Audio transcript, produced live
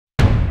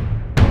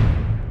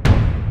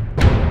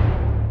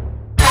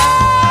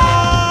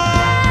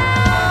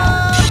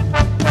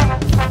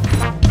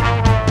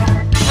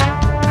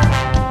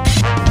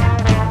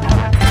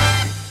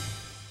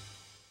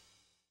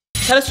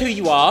tell us who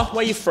you are,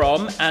 where you're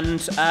from,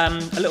 and a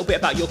little bit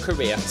about your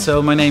career.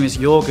 So my name is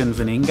Jorgen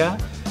Veninga,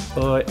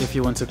 or if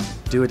you want to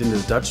do it in the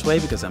Dutch way,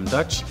 because I'm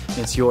Dutch,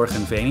 it's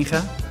Jorgen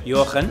Veninga.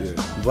 Jorgen.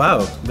 Yeah.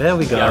 Wow, there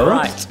we go. Yeah,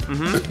 right.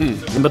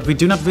 But we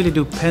do not really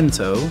do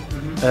panto,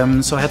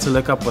 so I had to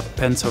look up what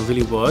panto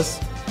really was,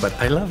 but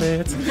I love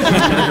it.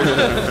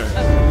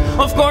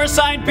 Of course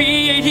I'd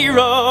be a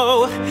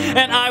hero,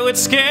 and I would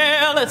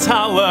scale a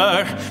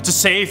tower to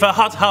save a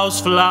hothouse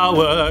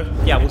flower.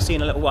 Yeah, we'll see you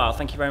in a little while.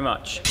 Thank you very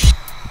much.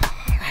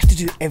 I have to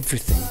do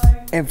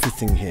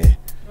everything here.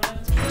 The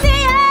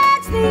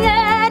edge, the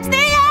edge, the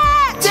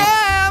edge!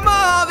 Damn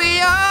all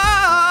the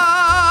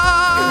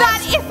odds!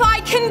 That if I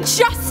can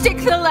just stick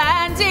the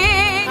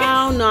landing!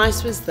 How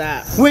nice was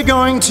that? We're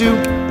going to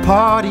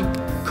party,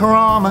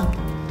 karama,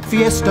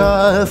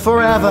 fiesta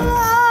forever.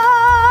 Love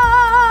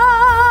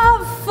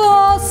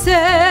for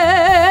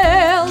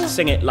sale.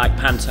 Sing it like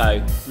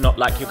panto, not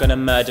like you're gonna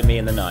murder me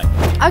in the night.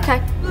 Okay.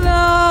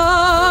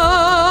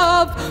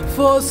 Love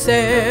for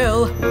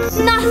sale.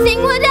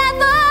 Nothing would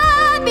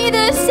ever be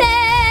the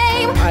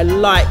same. I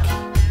like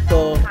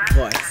your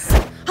voice.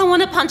 I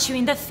want to punch you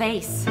in the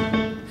face.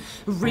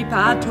 Rip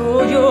out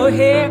all your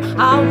hair.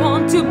 I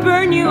want to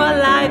burn you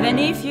alive. And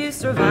if you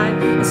survive,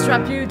 I'll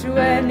strap you to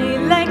an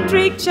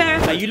electric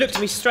chair. Now, you looked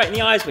at me straight in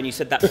the eyes when you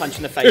said that punch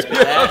in the face bit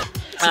there.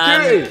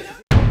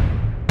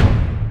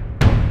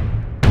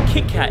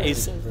 Kit Kat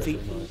is the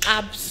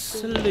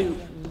absolute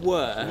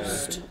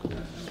worst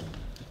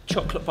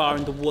chocolate bar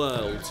in the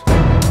world.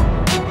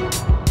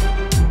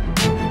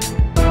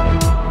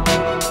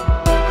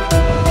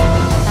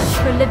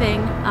 For a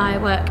living, I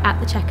work at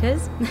the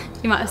Checkers.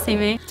 You might have seen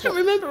me. I don't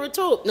remember at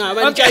all. No, I'm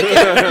only joking.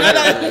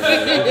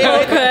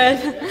 Awkward.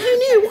 Who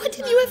knew? Why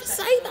did you ever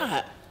say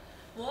that?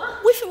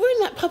 What? We're in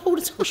that pub all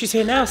the time. Well, she's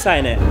here now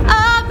saying it.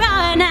 Up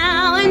right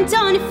now and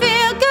don't it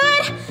feel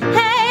good?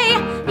 Hey,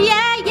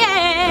 yeah,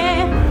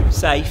 yeah.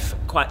 Safe,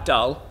 quite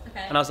dull.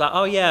 Okay. And I was like,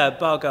 oh yeah, a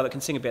bar girl that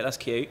can sing a bit, that's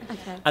cute.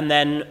 Okay. And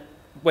then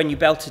when you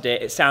belted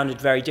it, it sounded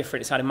very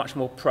different. It sounded much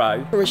more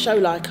pro. For a show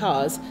like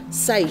ours,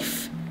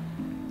 safe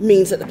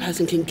means that the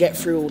person can get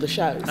through all the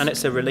shows. And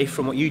it's a relief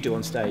from what you do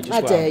on stage as I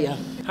well. dare you.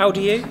 How old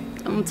are you?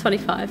 I'm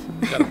 25.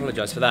 Don't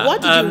apologise for that. Why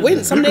did you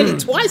wince? I'm nearly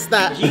twice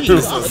that.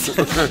 Jesus.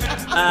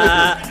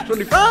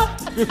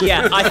 25?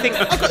 Yeah, I think...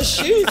 I've got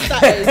shoes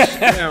that age.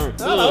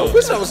 Oh, I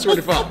wish I was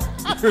 25.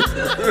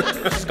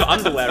 She's got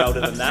underwear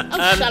older than that.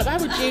 Oh, shut up. How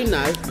would you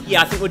know?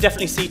 Yeah, I think we'll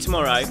definitely see you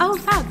tomorrow. Oh,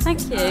 fab,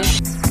 thank you.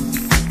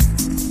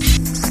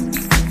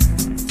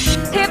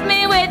 Hit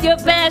me with your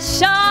best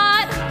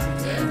shot.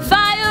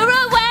 Fire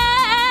away.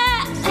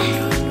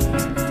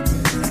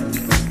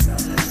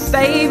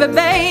 Baby,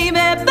 baby,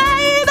 baby.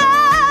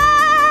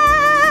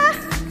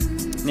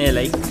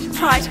 Nearly.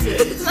 Right.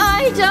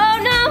 I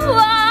don't know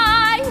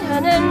why.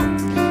 An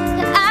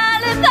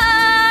alibi.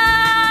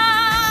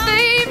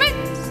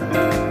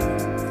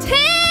 Team.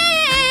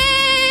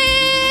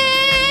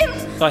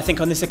 So I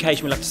think on this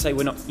occasion we'll have to say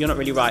you're not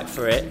really right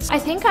for it. I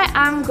think I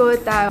am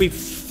good though. We've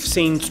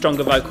seen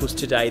stronger vocals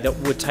today that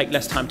would take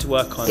less time to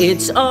work on.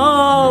 It's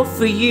all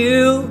for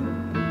you.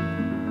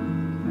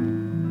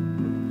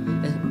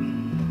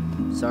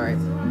 Sorry.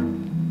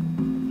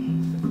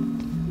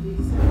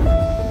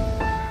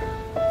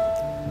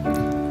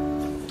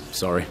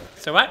 Sorry.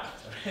 So what?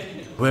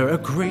 Where a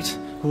great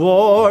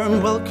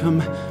warm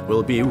welcome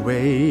will be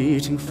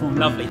waiting for me.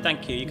 Lovely,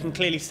 thank you. You can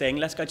clearly sing.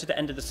 Let's go to the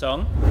end of the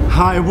song.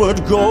 I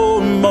would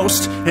go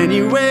most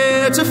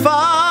anywhere to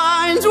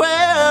find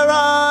where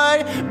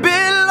I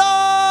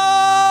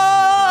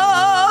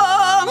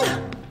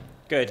belong.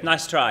 Good,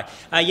 nice try.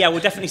 Yeah,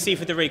 we'll definitely see you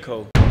for the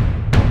recall.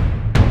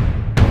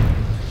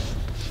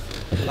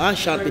 Well, I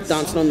shan't be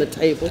dancing on the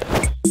table.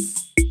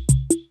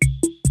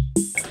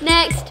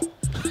 Next.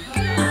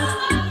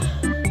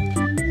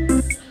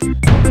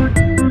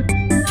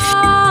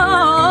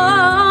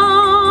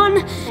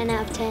 10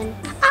 out of 10.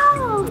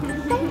 Oh,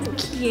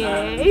 thank you.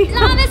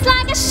 Love is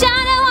like a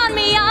shadow on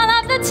me all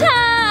of the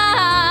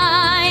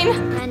time.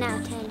 9 out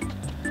of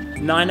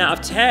 10. 9 out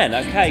of 10,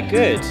 okay,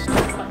 good.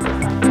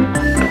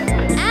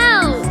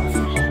 Out.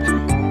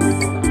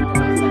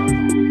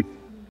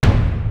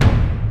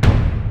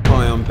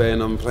 Hi, I'm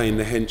Ben. I'm playing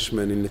the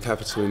henchman in the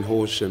Capitol in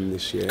Horsham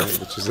this year,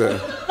 which is a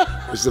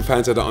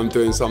panto that I'm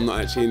doing, so I'm not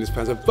actually in this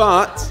panto.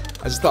 But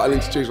I just thought I'd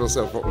introduce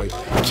myself properly.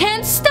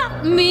 Can't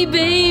stop me,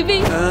 baby.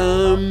 You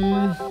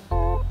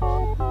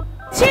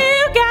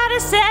gotta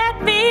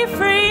set me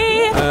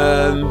free.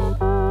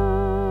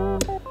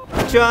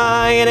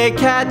 Trying to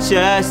catch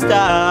a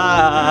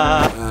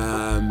star.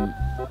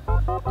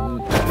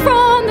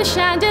 From the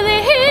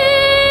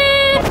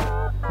chandelier.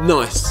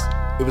 Nice.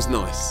 It was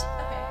nice.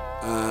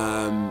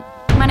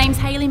 My name's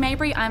Hayley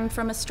Mabry. I'm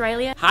from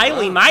Australia.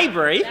 Hayley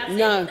Mabry?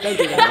 No, don't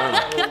do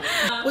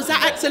that. Was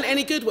that accent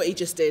any good, what he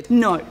just did?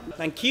 No.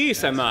 Thank you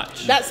so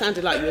much. That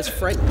sounded like you was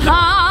French.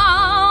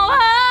 How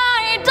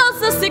high does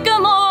the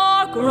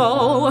sycamore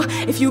grow?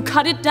 If you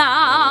cut it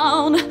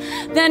down,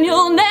 then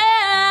you'll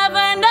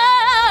never know.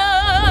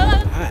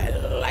 I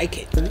like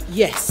it.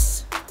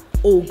 Yes,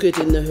 all good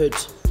in the hood.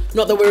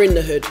 Not that we're in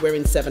the hood, we're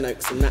in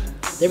Sevenoaks and that.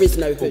 There is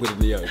no hood. Good in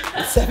the yoke.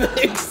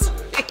 Sevenoaks.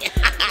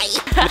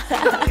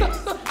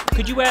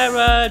 Could you wear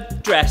a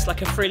dress,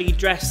 like a frilly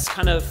dress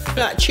kind of...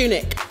 Like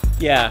tunic.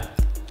 Yeah.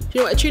 Do you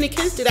know what a tunic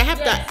is? Do they have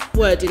that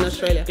word in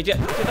Australia? Did they?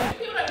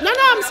 No,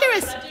 I'm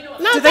serious.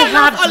 No, Do they don't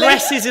laugh, have Ollie.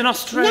 dresses in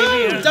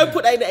Australia? No, don't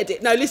put that in the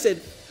edit. No, listen.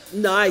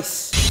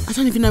 Nice. I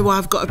don't even know why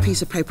I've got a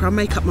piece of paper. I'll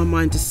make up my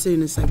mind as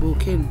soon as they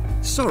walk in.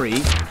 Sorry,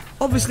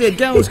 obviously a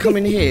girl's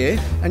coming here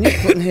and you're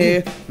putting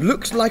here,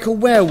 looks like a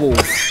werewolf.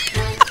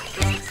 You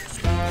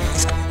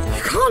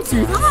can't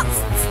do that.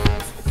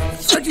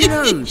 How do you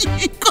know?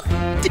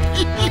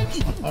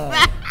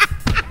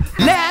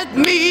 Let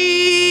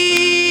me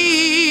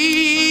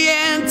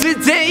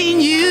entertain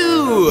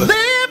you.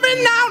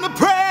 Living on a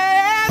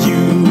prayer.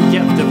 You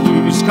get the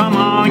blues, come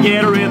on,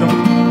 get a rhythm.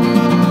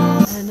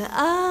 And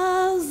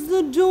as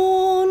the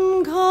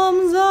dawn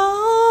comes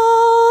on.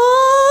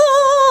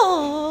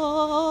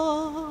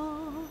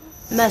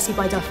 Mercy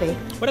by Duffy.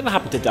 Whatever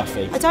happened to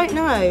Duffy? I don't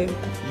know.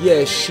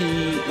 Yeah,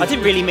 she... I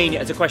didn't really mean it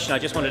as a question, I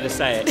just wanted to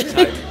say it,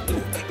 so...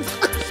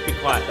 Just be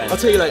quiet, Ben. I'll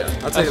tell you later.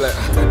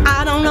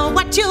 I don't know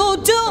what you'll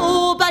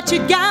do, but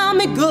you got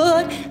me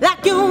good,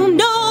 like you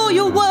know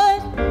you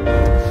would.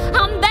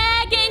 I'm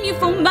begging you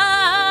for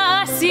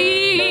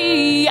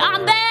mercy.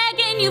 I'm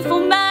begging you for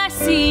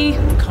mercy.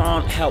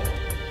 Can't help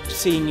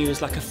seeing you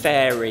as like a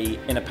fairy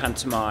in a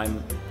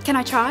pantomime. Can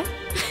I try?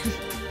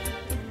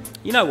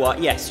 You know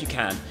what? Yes, you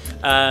can.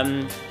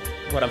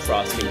 Well done for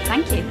asking.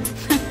 Thank you.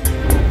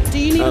 Do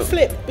you need a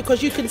flip?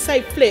 Because you can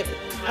say flip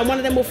and one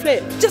of them will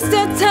flip. Just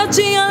a touch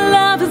of your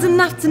love is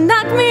enough to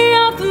knock me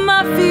off of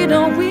my feet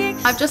all week.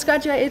 I've just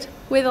graduated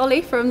with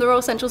Ollie from the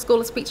Royal Central School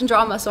of Speech and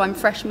Drama, so I'm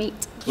fresh meat.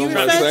 You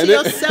refer to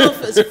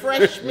yourself as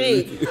fresh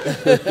meat.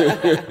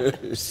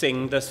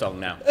 Sing the song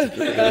now.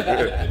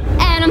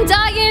 And I'm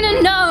dying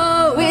to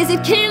know, is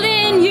it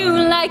killing you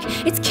like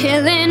it's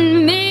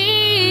killing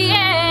me?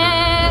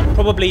 Yeah.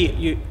 Probably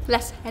you...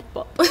 Less head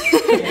bop.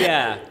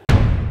 Yeah.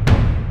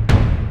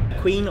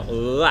 Queen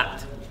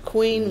Rat.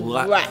 Queen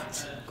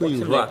Rat.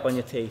 Queen Rat on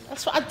your teeth.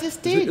 That's what I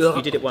just did.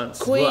 You did it once.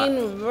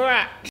 Queen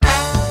Rat.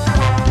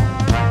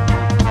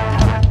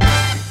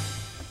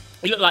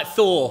 You look like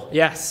Thor.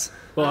 Yes.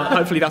 Well,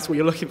 hopefully that's what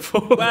you're looking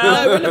for.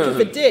 No, we're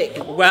looking for Dick.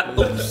 Well,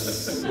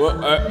 oops.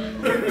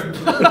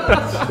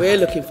 We're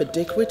looking for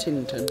Dick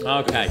Whittington.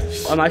 Okay.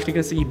 I'm actually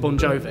going to see Bon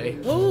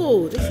Jovi.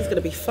 Oh, this is going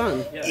to be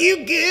fun. Yeah.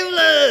 You give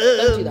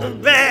love a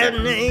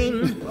bad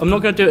name. I'm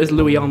not going to do it as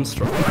Louis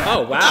Armstrong.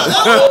 Oh, wow.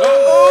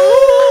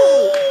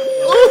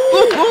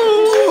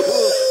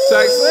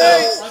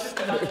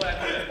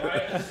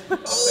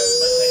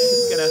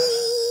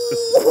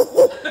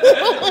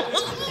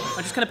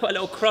 I'm just going to put a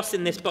little cross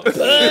in this box.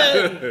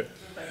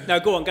 No,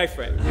 go on, go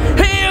for it.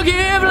 He'll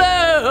give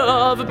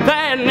love a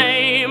bad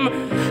name.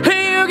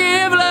 He'll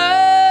give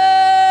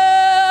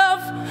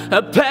love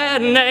a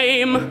bad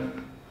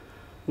name.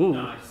 Ooh.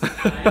 Nice.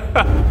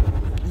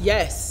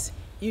 Yes,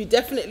 you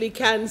definitely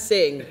can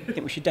sing. I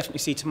think we should definitely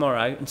see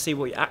tomorrow and see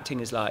what your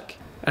acting is like.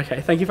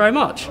 Okay, thank you very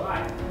much.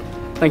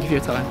 Thank you for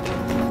your time.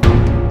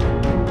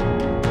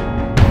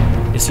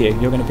 It's you.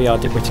 You're going to be our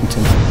Dick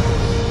Whittington.